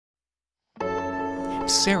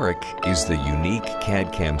CEREC is the unique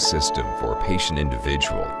Cadcam system for a patient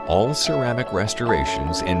individual, all ceramic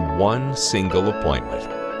restorations in one single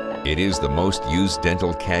appointment. It is the most used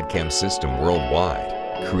dental Cadcam system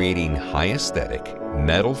worldwide, creating high aesthetic,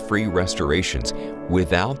 metal-free restorations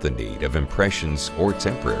without the need of impressions or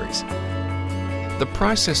temporaries. The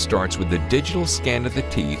process starts with the digital scan of the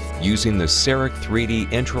teeth using the CEREC 3D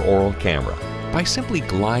intraoral camera. By simply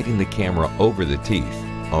gliding the camera over the teeth,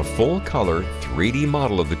 a full-color 3D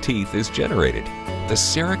model of the teeth is generated. The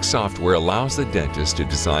CEREC software allows the dentist to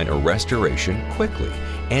design a restoration quickly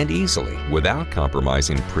and easily without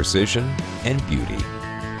compromising precision and beauty.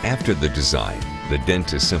 After the design, the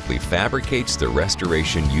dentist simply fabricates the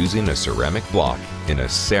restoration using a ceramic block in a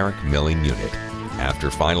CEREC milling unit. After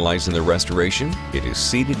finalizing the restoration, it is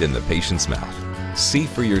seated in the patient's mouth. See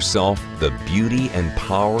for yourself the beauty and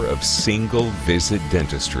power of single-visit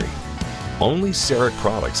dentistry. Only CEREC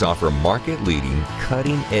products offer market-leading,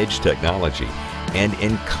 cutting-edge technology and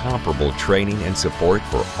incomparable training and support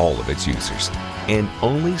for all of its users. And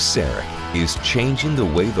only CEREC is changing the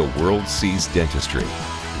way the world sees dentistry,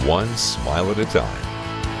 one smile at a time.